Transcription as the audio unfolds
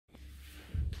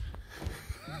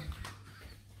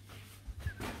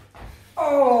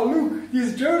Oh, look,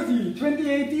 this jersey,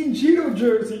 2018 Giro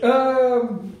jersey.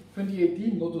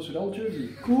 2018 Lotto Soudal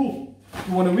jersey. Cool.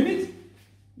 You want to win it?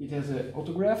 It has an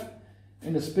autograph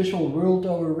and a special World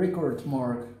Tour record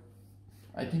mark.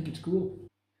 I think it's cool.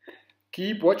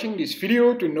 Keep watching this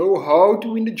video to know how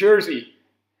to win the jersey.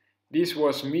 This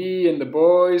was me and the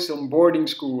boys on boarding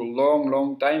school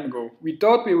long time ago. We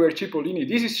thought we were Cipollini.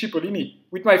 This is Cipollini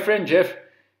with my friend Jeff.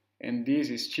 And this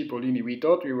is Cipollini. We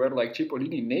thought we were like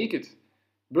Cipollini naked.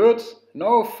 But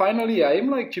now finally I am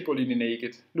like Cipollini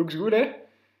naked. Looks good, eh?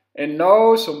 And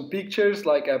now some pictures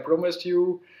like I promised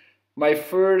you. My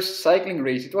first cycling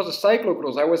race. It was a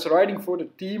cyclocross. I was riding for the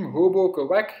team Hobo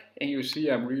Kawak. And you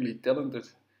see I'm really talented.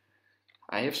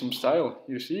 I have some style.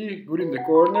 You see? Good in the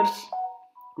corners.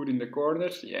 Good in the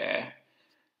corners. Yeah.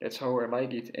 That's how I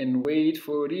like it. And wait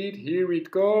for it. Here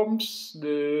it comes.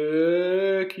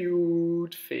 The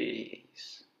cute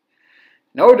face.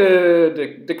 Now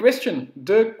the question.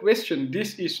 The question.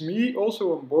 This is me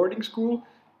also on boarding school.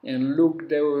 And look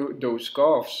those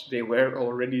scarves. They were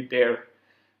already there.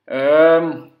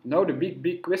 Now the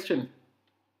big question.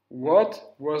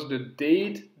 What was the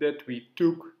date that we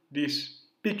took this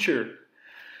picture?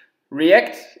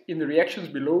 React in the reactions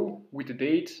below with the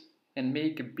date and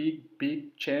make a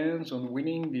big chance on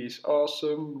winning this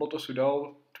awesome Lotto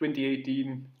Soudal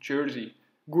 2018 jersey.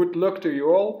 Good luck to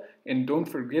you all, and don't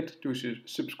forget to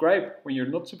subscribe. When you're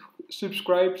not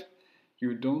subscribed,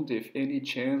 you don't have any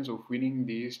chance of winning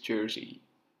this jersey.